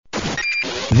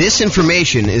This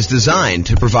information is designed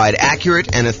to provide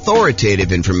accurate and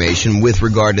authoritative information with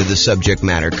regard to the subject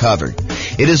matter covered.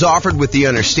 It is offered with the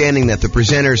understanding that the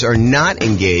presenters are not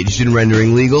engaged in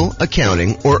rendering legal,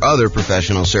 accounting, or other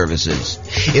professional services.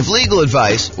 If legal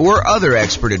advice or other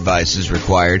expert advice is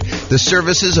required, the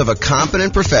services of a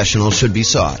competent professional should be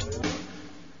sought.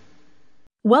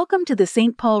 Welcome to the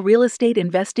St. Paul Real Estate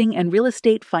Investing and Real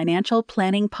Estate Financial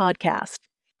Planning Podcast.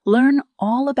 Learn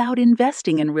all about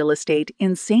investing in real estate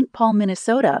in St. Paul,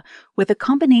 Minnesota, with a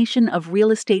combination of real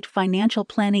estate financial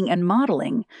planning and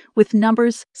modeling with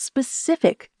numbers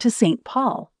specific to St.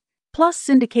 Paul, plus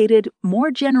syndicated,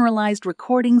 more generalized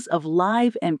recordings of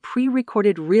live and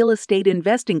pre-recorded real estate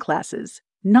investing classes,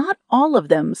 not all of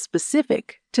them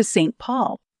specific to St.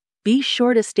 Paul. Be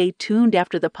sure to stay tuned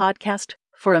after the podcast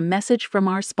for a message from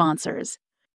our sponsors.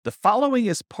 The following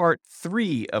is part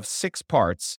 3 of 6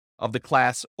 parts of the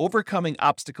class Overcoming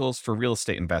Obstacles for Real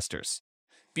Estate Investors.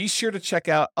 Be sure to check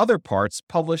out other parts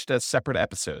published as separate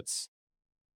episodes.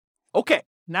 Okay,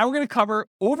 now we're going to cover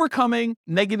overcoming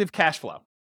negative cash flow.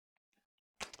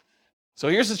 So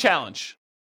here's the challenge.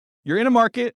 You're in a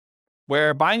market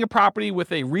where buying a property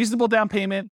with a reasonable down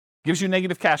payment gives you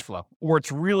negative cash flow, or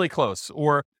it's really close,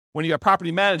 or when you have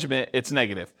property management, it's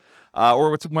negative.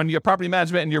 Or when you have property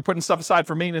management and you're putting stuff aside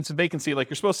for maintenance and vacancy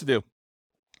like you're supposed to do,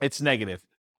 it's negative.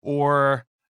 Or,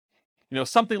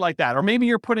 something like that. Or maybe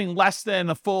you're putting less than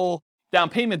a full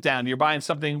down payment down. You're buying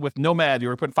something with Nomad.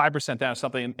 You're putting 5% down or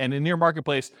something. And in your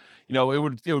marketplace, it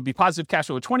would be positive cash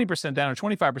flow with 20% down or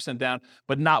 25% down,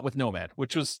 but not with Nomad,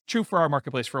 which was true for our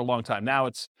marketplace for a long time. Now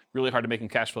it's really hard to make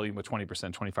cash flow even with 20%,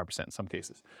 25% in some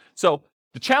cases. So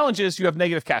the challenge is you have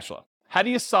negative cash flow. How do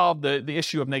you solve the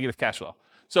issue of negative cash flow?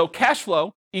 So cash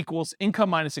flow equals income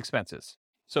minus expenses.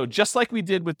 So just like we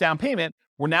did with down payment,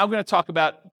 we're now going to talk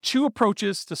about 2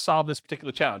 approaches to solve this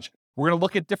particular challenge. We're going to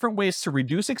look at different ways to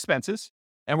reduce expenses,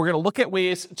 and we're going to look at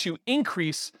ways to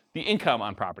increase the income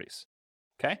on properties.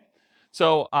 Okay?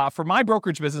 So for my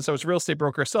brokerage business, I was a real estate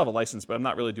broker. I still have a license, but I'm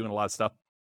not really doing a lot of stuff.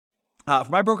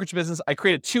 For my brokerage business, I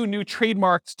created 2 new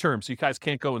trademarked terms. So you guys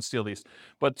can't go and steal these.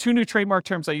 But 2 new trademark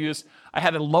terms I used. I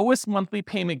had a lowest monthly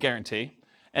payment guarantee,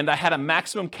 and I had a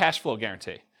maximum cash flow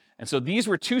guarantee. And so these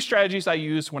were 2 strategies I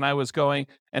used when I was going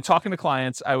and talking to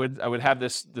clients. I would have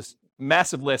this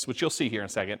massive list, which you'll see here in a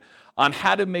second, on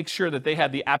how to make sure that they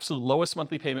had the absolute lowest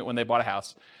monthly payment when they bought a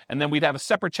house. And then we'd have a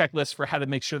separate checklist for how to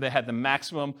make sure they had the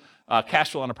maximum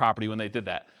cash flow on a property when they did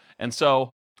that. And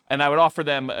I would offer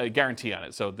them a guarantee on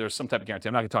it. So there's some type of guarantee.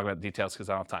 I'm not going to talk about the details because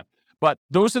I don't have time. But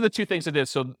those are the 2 things I did.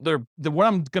 So what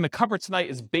I'm going to cover tonight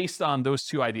is based on those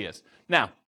 2 ideas.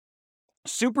 Now,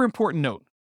 super important note.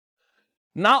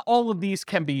 Not all of these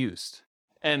can be used.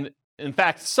 And in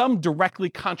fact, some directly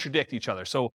contradict each other.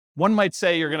 So one might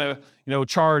say you're going to,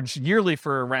 charge yearly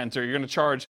for a rent, or you're going to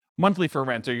charge monthly for a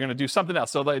rent, or you're going to do something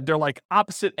else. So they're like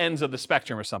opposite ends of the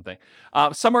spectrum or something.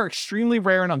 Some are extremely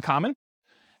rare and uncommon.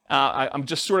 I'm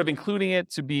just sort of including it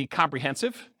to be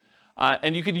comprehensive.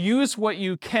 And you can use what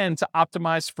you can to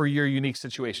optimize for your unique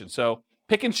situation. So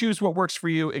pick and choose what works for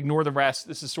you, ignore the rest.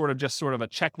 This is sort of a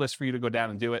checklist for you to go down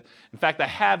and do it. In fact, I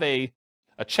have a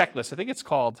checklist. I think it's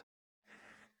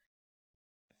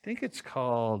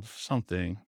called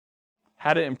something.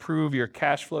 How to improve your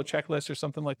cash flow checklist or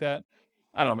something like that.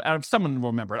 I don't know. Someone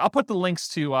will remember it. I'll put the links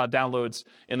to downloads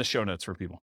in the show notes for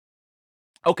people.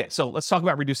 Okay, so let's talk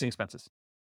about reducing expenses.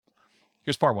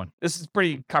 Here's part 1. This is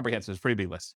pretty comprehensive. It's a pretty big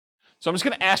list. So I'm just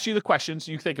going to ask you the questions.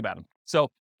 You think about them.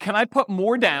 So can I put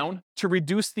more down to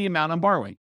reduce the amount I'm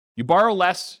borrowing? You borrow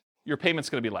less, your payment's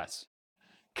going to be less.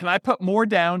 Can I put more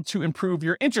down to improve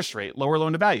your interest rate, lower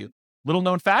loan to value? Little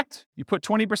known fact, you put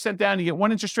 20% down, you get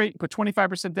one interest rate. You put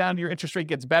 25% down, your interest rate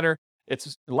gets better.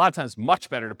 It's a lot of times much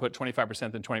better to put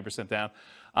 25% than 20%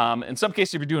 down. In some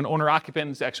cases, if you're doing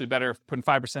owner-occupant, it's actually better putting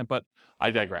 5%, but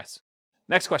I digress.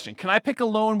 Next question, can I pick a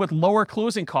loan with lower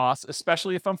closing costs,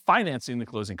 especially if I'm financing the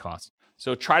closing costs?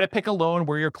 So try to pick a loan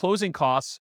where your closing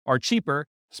costs are cheaper,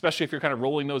 especially if you're kind of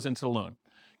rolling those into the loan.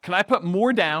 Can I put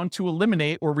more down to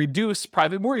eliminate or reduce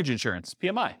private mortgage insurance,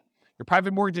 PMI? Your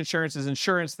private mortgage insurance is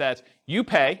insurance that you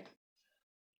pay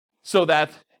so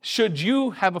that should you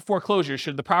have a foreclosure,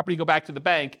 should the property go back to the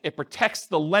bank, it protects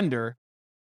the lender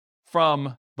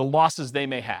from the losses they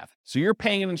may have. So you're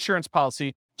paying an insurance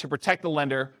policy to protect the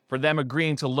lender for them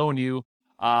agreeing to loan you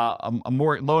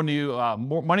more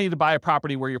money to buy a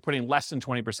property where you're putting less than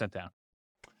 20% down.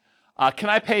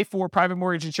 Can I pay for private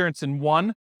mortgage insurance in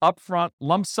one upfront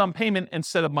lump sum payment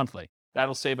instead of monthly?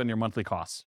 That'll save on your monthly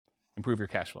costs, improve your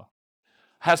cash flow.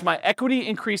 Has my equity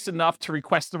increased enough to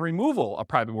request the removal of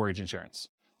private mortgage insurance?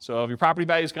 So if your property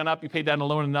value has gone up, you paid down the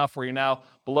loan enough where you're now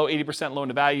below 80% loan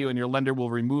to value, and your lender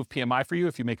will remove PMI for you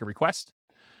if you make a request.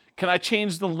 Can I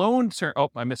change the loan term? Oh,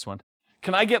 I missed one.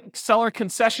 Can I get seller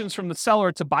concessions from the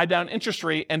seller to buy down interest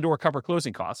rate and or cover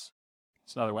closing costs?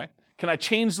 That's another way. Can I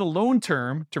change the loan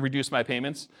term to reduce my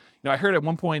payments? I heard at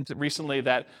one point recently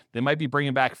that they might be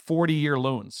bringing back 40-year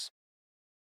loans.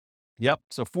 Yep,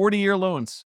 so 40-year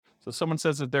loans. So someone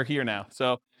says that they're here now.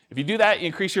 So if you do that, you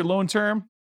increase your loan term,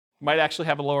 you might actually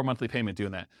have a lower monthly payment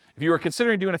doing that. If you were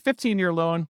considering doing a 15-year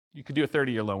loan, you could do a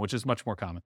 30-year loan, which is much more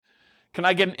common. Can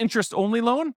I get an interest-only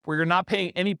loan where you're not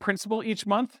paying any principal each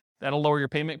month? That'll lower your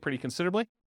payment pretty considerably.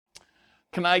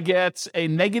 Can I get a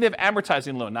negative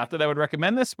amortizing loan? Not that I would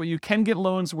recommend this, but you can get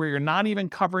loans where you're not even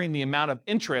covering the amount of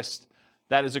interest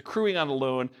that is accruing on the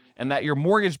loan and that your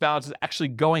mortgage balance is actually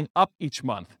going up each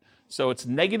month. So it's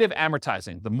negative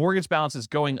amortizing. The mortgage balance is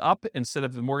going up instead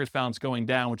of the mortgage balance going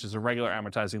down, which is a regular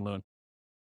amortizing loan.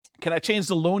 Can I change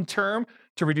the loan term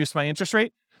to reduce my interest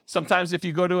rate? Sometimes if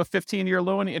you go to a 15-year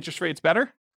loan, the interest rate's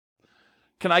better.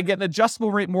 Can I get an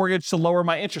adjustable rate mortgage to lower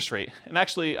my interest rate? And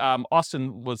actually,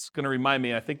 Austin was going to remind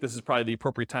me, I think this is probably the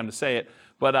appropriate time to say it,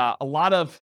 but a lot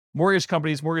of mortgage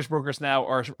companies, mortgage brokers now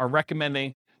are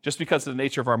recommending, just because of the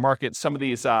nature of our market, some of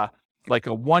these like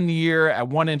a 1 year at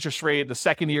one interest rate, the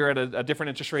second year at a different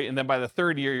interest rate, and then by the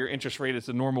third year, your interest rate is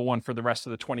the normal one for the rest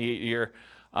of the 28-year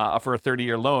for a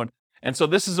 30-year loan. And so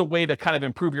this is a way to kind of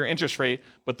improve your interest rate.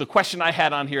 But the question I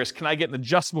had on here is, can I get an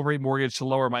adjustable rate mortgage to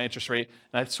lower my interest rate?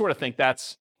 And I sort of think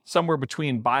that's somewhere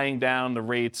between buying down the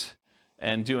rate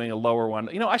and doing a lower one.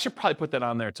 I should probably put that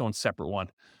on there, its own separate one.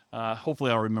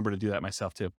 Hopefully I'll remember to do that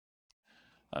myself too.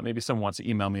 Maybe someone wants to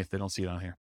email me if they don't see it on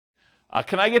here.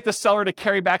 Can I get the seller to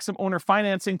carry back some owner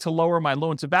financing to lower my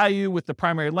loan to value with the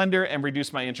primary lender and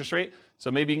reduce my interest rate? So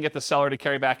maybe you can get the seller to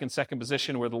carry back in second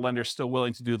position where the lender's still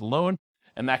willing to do the loan,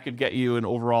 and that could get you an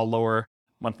overall lower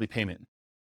monthly payment.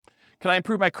 Can I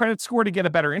improve my credit score to get a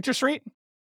better interest rate?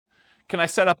 Can I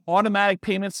set up automatic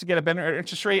payments to get a better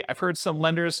interest rate? I've heard some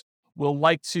lenders will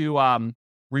like to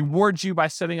reward you by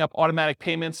setting up automatic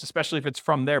payments, especially if it's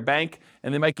from their bank,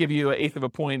 and they might give you 1/8 of a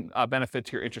point benefit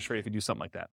to your interest rate if you do something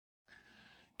like that.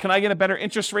 Can I get a better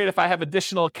interest rate if I have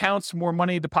additional accounts, more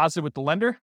money deposited with the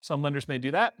lender? Some lenders may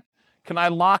do that. Can I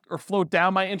lock or float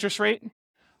down my interest rate?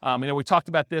 We talked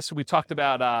about this. We talked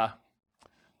about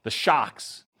the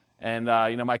shocks and,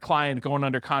 my client going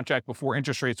under contract before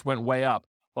interest rates went way up.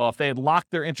 Well, if they had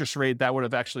locked their interest rate, that would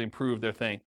have actually improved their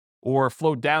thing. Or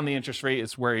float down the interest rate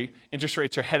is where interest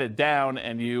rates are headed down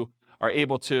and you are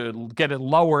able to get it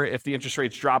lower if the interest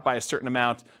rates drop by a certain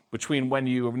amount between when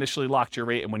you initially locked your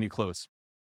rate and when you close.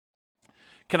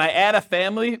 Can I add a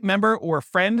family member or a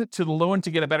friend to the loan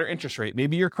to get a better interest rate?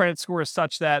 Maybe your credit score is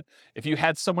such that if you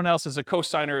had someone else as a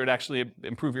co-signer, it would actually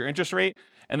improve your interest rate.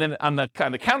 And then on the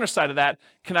counter side of that,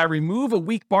 can I remove a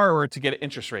weak borrower to get an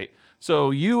interest rate?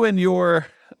 So you and your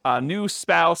new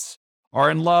spouse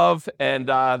are in love and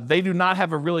they do not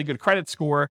have a really good credit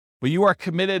score, but you are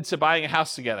committed to buying a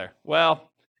house together.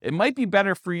 Well, it might be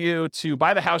better for you to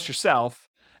buy the house yourself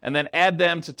and then add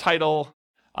them to title.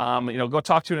 Go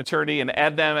talk to an attorney and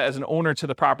add them as an owner to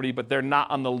the property, but they're not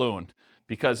on the loan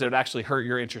because it would actually hurt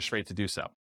your interest rate to do so.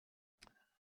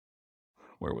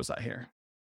 Where was I here?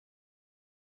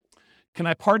 Can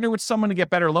I partner with someone to get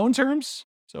better loan terms?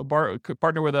 So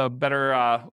partner with a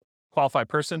better qualified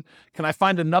person. Can I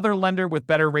find another lender with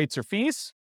better rates or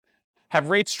fees? Have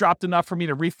rates dropped enough for me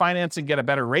to refinance and get a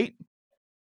better rate?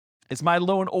 Is my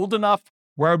loan old enough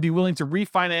where I would be willing to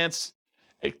refinance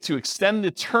to extend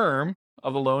the term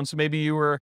of the loan? So maybe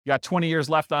you got 20 years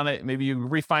left on it. Maybe you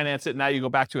refinance it. Now you go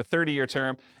back to a 30-year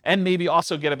term and maybe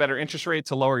also get a better interest rate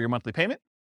to lower your monthly payment.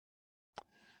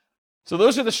 So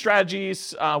those are the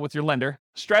strategies with your lender.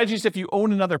 Strategies if you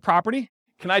own another property.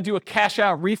 Can I do a cash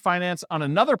out refinance on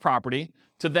another property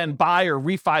to then buy or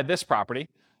refi this property?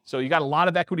 So you got a lot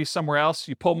of equity somewhere else.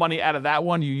 You pull money out of that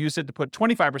one. You use it to put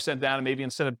 25% down and maybe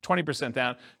instead of 20%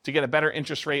 down to get a better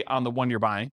interest rate on the one you're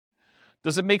buying.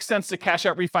 Does it make sense to cash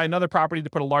out refi another property to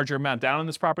put a larger amount down on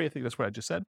this property? I think that's what I just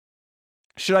said.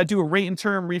 Should I do a rate and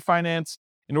term refinance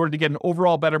in order to get an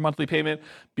overall better monthly payment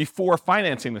before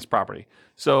financing this property?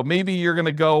 So maybe you're going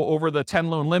to go over the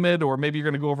 10 loan limit, or maybe you're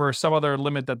going to go over some other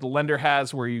limit that the lender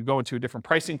has where you go into a different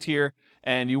pricing tier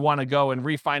and you want to go and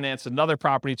refinance another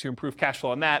property to improve cash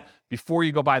flow on that before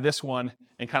you go buy this one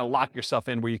and kind of lock yourself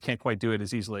in where you can't quite do it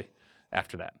as easily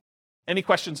after that. Any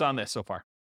questions on this so far?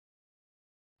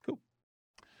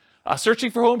 Searching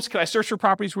for homes, can I search for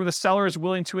properties where the seller is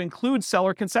willing to include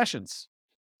seller concessions?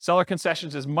 Seller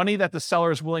concessions is money that the seller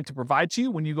is willing to provide to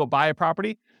you when you go buy a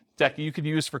property that you can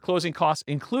use for closing costs,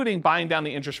 including buying down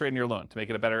the interest rate in your loan to make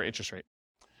it a better interest rate.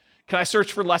 Can I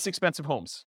search for less expensive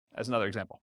homes, as another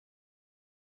example?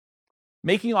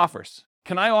 Making offers.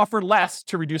 Can I offer less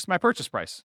to reduce my purchase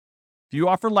price? If you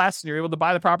offer less and you're able to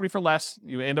buy the property for less,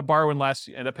 you end up borrowing less,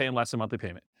 you end up paying less a monthly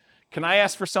payment. Can I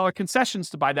ask for seller concessions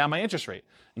to buy down my interest rate?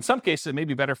 In some cases, it may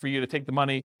be better for you to take the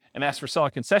money and ask for seller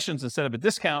concessions instead of a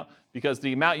discount, because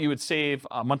the amount you would save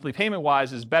monthly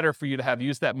payment-wise is better for you to have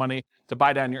used that money to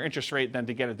buy down your interest rate than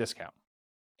to get a discount.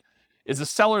 Is the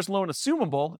seller's loan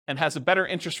assumable and has a better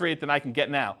interest rate than I can get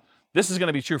now? This is going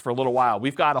to be true for a little while.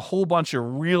 We've got a whole bunch of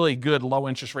really good low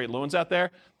interest rate loans out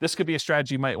there. This could be a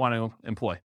strategy you might want to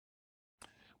employ.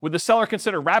 Would the seller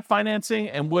consider wrap financing,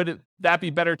 and would that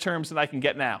be better terms than I can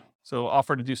get now? So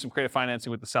offer to do some creative financing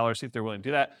with the seller, see if they're willing to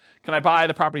do that. Can I buy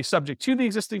the property subject to the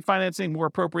existing financing, more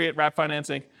appropriate wrap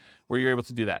financing, where you're able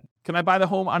to do that? Can I buy the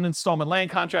home on installment land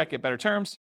contract, get better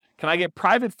terms? Can I get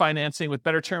private financing with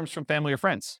better terms from family or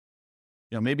friends?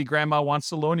 Maybe grandma wants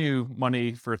to loan you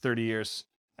money for 30 years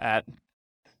at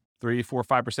 3, 4,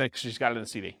 5% because she's got it in a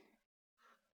CD.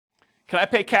 Can I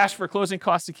pay cash for closing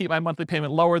costs to keep my monthly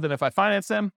payment lower than if I finance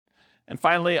them? And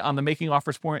finally, on the making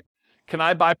offers point, can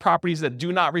I buy properties that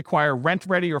do not require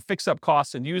rent-ready or fix-up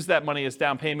costs and use that money as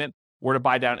down payment, or to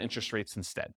buy down interest rates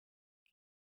instead?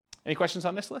 Any questions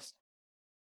on this list?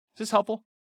 Is this helpful?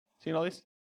 Seeing all these?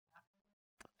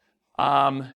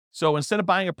 So instead of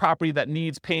buying a property that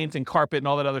needs paint and carpet and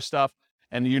all that other stuff,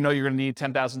 and you're going to need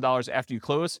 $10,000 after you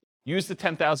close, use the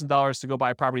 $10,000 to go buy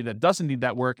a property that doesn't need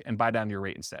that work and buy down your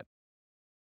rate instead.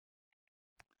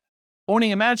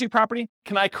 Owning and managing property.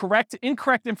 Can I correct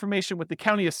incorrect information with the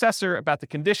county assessor about the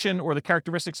condition or the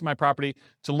characteristics of my property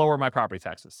to lower my property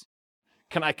taxes?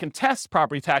 Can I contest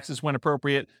property taxes when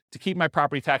appropriate to keep my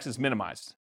property taxes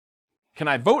minimized? Can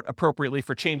I vote appropriately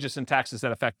for changes in taxes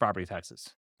that affect property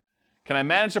taxes? Can I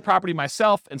manage the property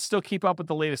myself and still keep up with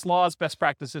the latest laws, best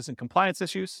practices, and compliance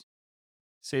issues?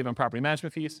 Save on property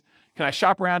management fees. Can I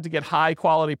shop around to get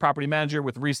high-quality property manager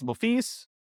with reasonable fees?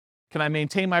 Can I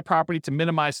maintain my property to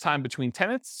minimize time between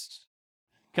tenants?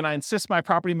 Can I insist my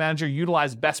property manager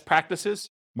utilize best practices,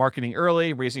 marketing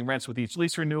early, raising rents with each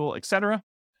lease renewal, etc.?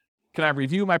 Can I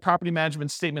review my property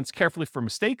management statements carefully for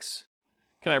mistakes?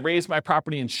 Can I raise my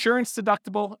property insurance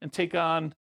deductible and take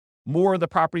on more of the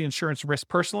property insurance risk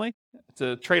personally? It's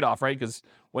a trade-off, right? Because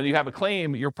when you have a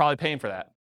claim, you're probably paying for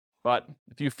that. But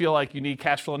if you feel like you need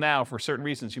cash flow now for certain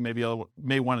reasons, you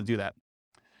may want to do that.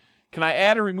 Can I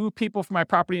add or remove people from my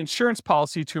property insurance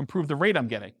policy to improve the rate I'm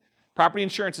getting? Property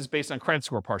insurance is based on credit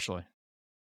score partially.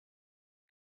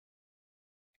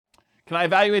 Can I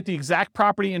evaluate the exact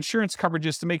property insurance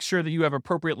coverages to make sure that you have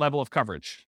appropriate level of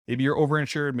coverage? Maybe you're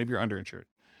overinsured, maybe you're underinsured.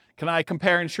 Can I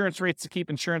compare insurance rates to keep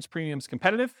insurance premiums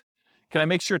competitive? Can I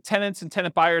make sure tenants and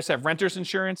tenant buyers have renter's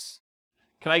insurance?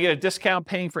 Can I get a discount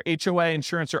paying for HOA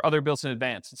insurance or other bills in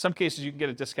advance? In some cases, you can get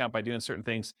a discount by doing certain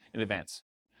things in advance.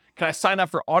 Can I sign up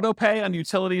for auto pay on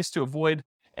utilities to avoid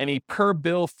any per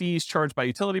bill fees charged by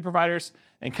utility providers?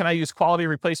 And can I use quality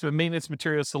replacement maintenance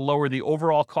materials to lower the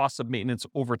overall cost of maintenance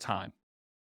over time?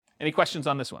 Any questions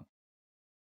on this one?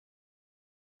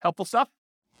 Helpful stuff?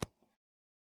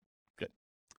 Good.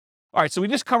 All right, so we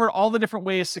just covered all the different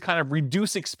ways to kind of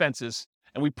reduce expenses.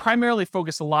 And we primarily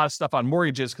focus a lot of stuff on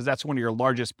mortgages because that's one of your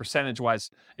largest percentage-wise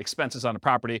expenses on a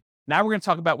property. Now we're going to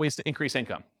talk about ways to increase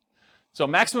income. So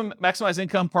maximize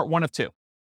income, part 1 of 2.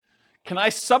 Can I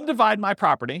subdivide my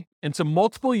property into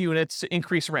multiple units to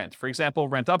increase rent? For example,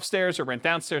 rent upstairs or rent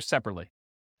downstairs separately.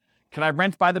 Can I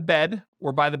rent by the bed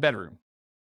or by the bedroom?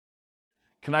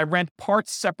 Can I rent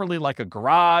parts separately like a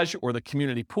garage or the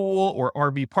community pool or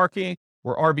RV parking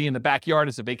or RV in the backyard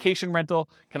as a vacation rental?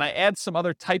 Can I add some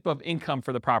other type of income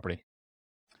for the property?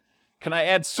 Can I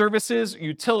add services,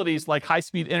 utilities like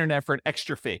high-speed internet for an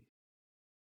extra fee?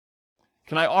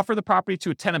 Can I offer the property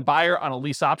to a tenant buyer on a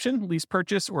lease option, lease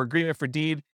purchase, or agreement for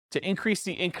deed to increase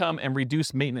the income and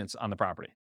reduce maintenance on the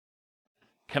property?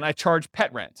 Can I charge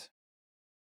pet rent?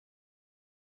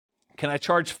 Can I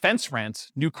charge fence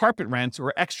rent, new carpet rent,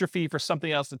 or extra fee for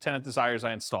something else the tenant desires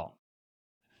I install?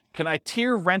 Can I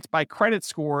tier rent by credit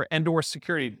score and/or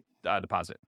security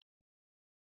deposit?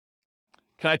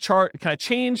 Can I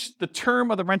change the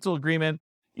term of the rental agreement,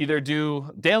 either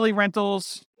do daily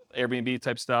rentals, Airbnb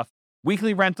type stuff,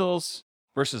 weekly rentals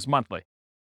versus monthly?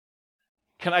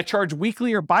 Can I charge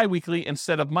weekly or biweekly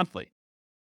instead of monthly?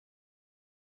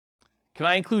 Can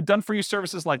I include done-for-you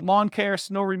services like lawn care,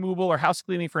 snow removal, or house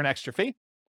cleaning for an extra fee?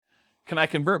 Can I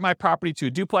convert my property to a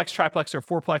duplex, triplex, or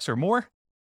fourplex or more?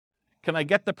 Can I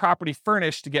get the property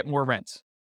furnished to get more rent?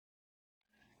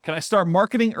 Can I start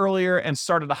marketing earlier and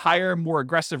start at a higher, more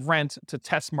aggressive rent to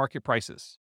test market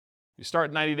prices? You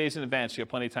start 90 days in advance, you have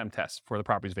plenty of time to test before the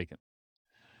property is vacant.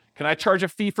 Can I charge a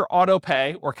fee for auto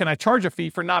pay, or can I charge a fee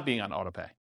for not being on auto pay?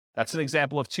 That's an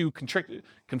example of two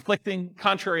conflicting,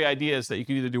 contrary ideas that you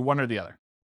can either do one or the other.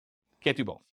 Can't do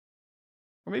both.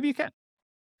 Or maybe you can.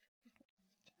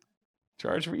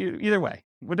 Charge for either way.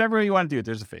 Whatever you want to do,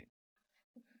 there's a fee.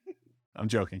 I'm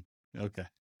joking. Okay.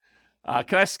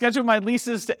 Can I schedule my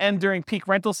leases to end during peak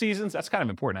rental seasons? That's kind of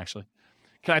important, actually.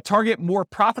 Can I target more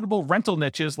profitable rental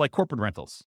niches like corporate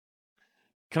rentals?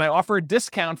 Can I offer a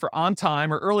discount for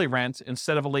on-time or early rent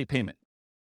instead of a late payment?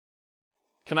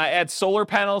 Can I add solar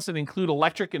panels and include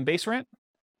electric and base rent?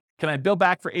 Can I bill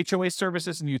back for HOA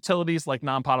services and utilities like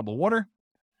non-potable water?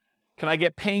 Can I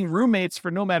get paying roommates for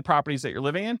nomad properties that you're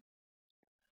living in?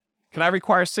 Can I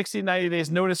require 60 to 90 days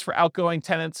notice for outgoing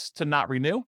tenants to not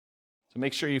renew? So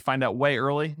make sure you find out way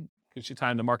early. Gives you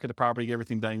time to market the property, get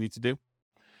everything done you need to do.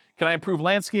 Can I improve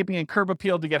landscaping and curb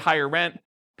appeal to get higher rent?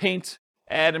 Paint,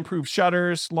 add improved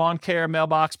shutters, lawn care,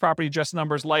 mailbox, property address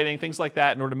numbers, lighting, things like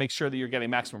that in order to make sure that you're getting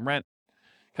maximum rent.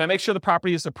 Can I make sure the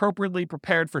property is appropriately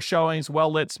prepared for showings,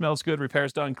 well lit, smells good,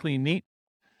 repairs done, clean, neat?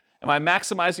 Am I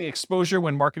maximizing exposure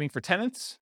when marketing for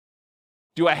tenants?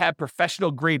 Do I have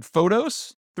professional grade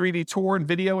photos, 3D tour and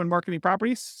video and marketing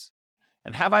properties?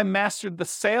 And have I mastered the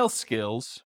sales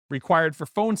skills required for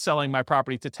phone selling my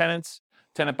property to tenants,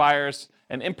 tenant buyers,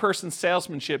 and in-person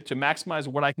salesmanship to maximize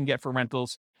what I can get for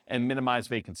rentals and minimize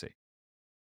vacancy?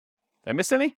 Did I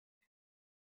miss any?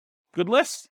 Good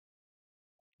list?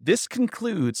 This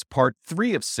concludes part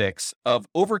 3 of 6 of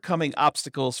Overcoming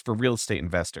Obstacles for Real Estate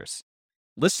Investors.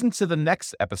 Listen to the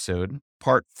next episode,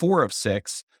 part 4 of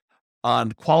 6,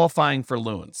 on qualifying for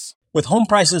loans. With home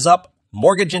prices up,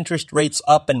 mortgage interest rates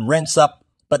up, and rents up,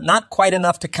 but not quite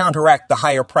enough to counteract the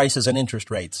higher prices and interest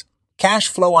rates, cash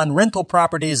flow on rental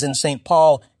properties in St.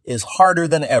 Paul is harder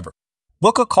than ever.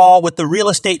 Book a call with the Real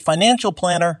Estate Financial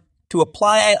Planner to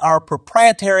apply our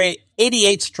proprietary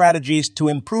 88 strategies to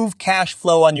improve cash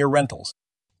flow on your rentals.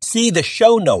 See the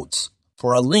show notes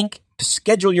for a link to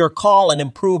schedule your call and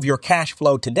improve your cash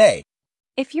flow today.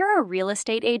 If you're a real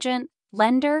estate agent,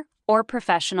 lender, or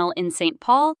professional in St.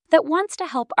 Paul that wants to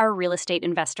help our real estate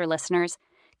investor listeners,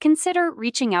 consider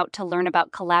reaching out to learn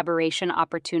about collaboration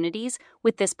opportunities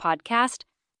with this podcast.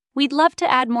 We'd love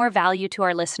to add more value to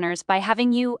our listeners by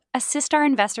having you assist our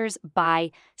investors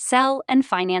buy, sell, and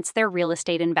finance their real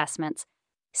estate investments.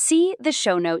 See the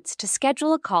show notes to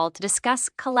schedule a call to discuss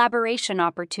collaboration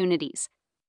opportunities.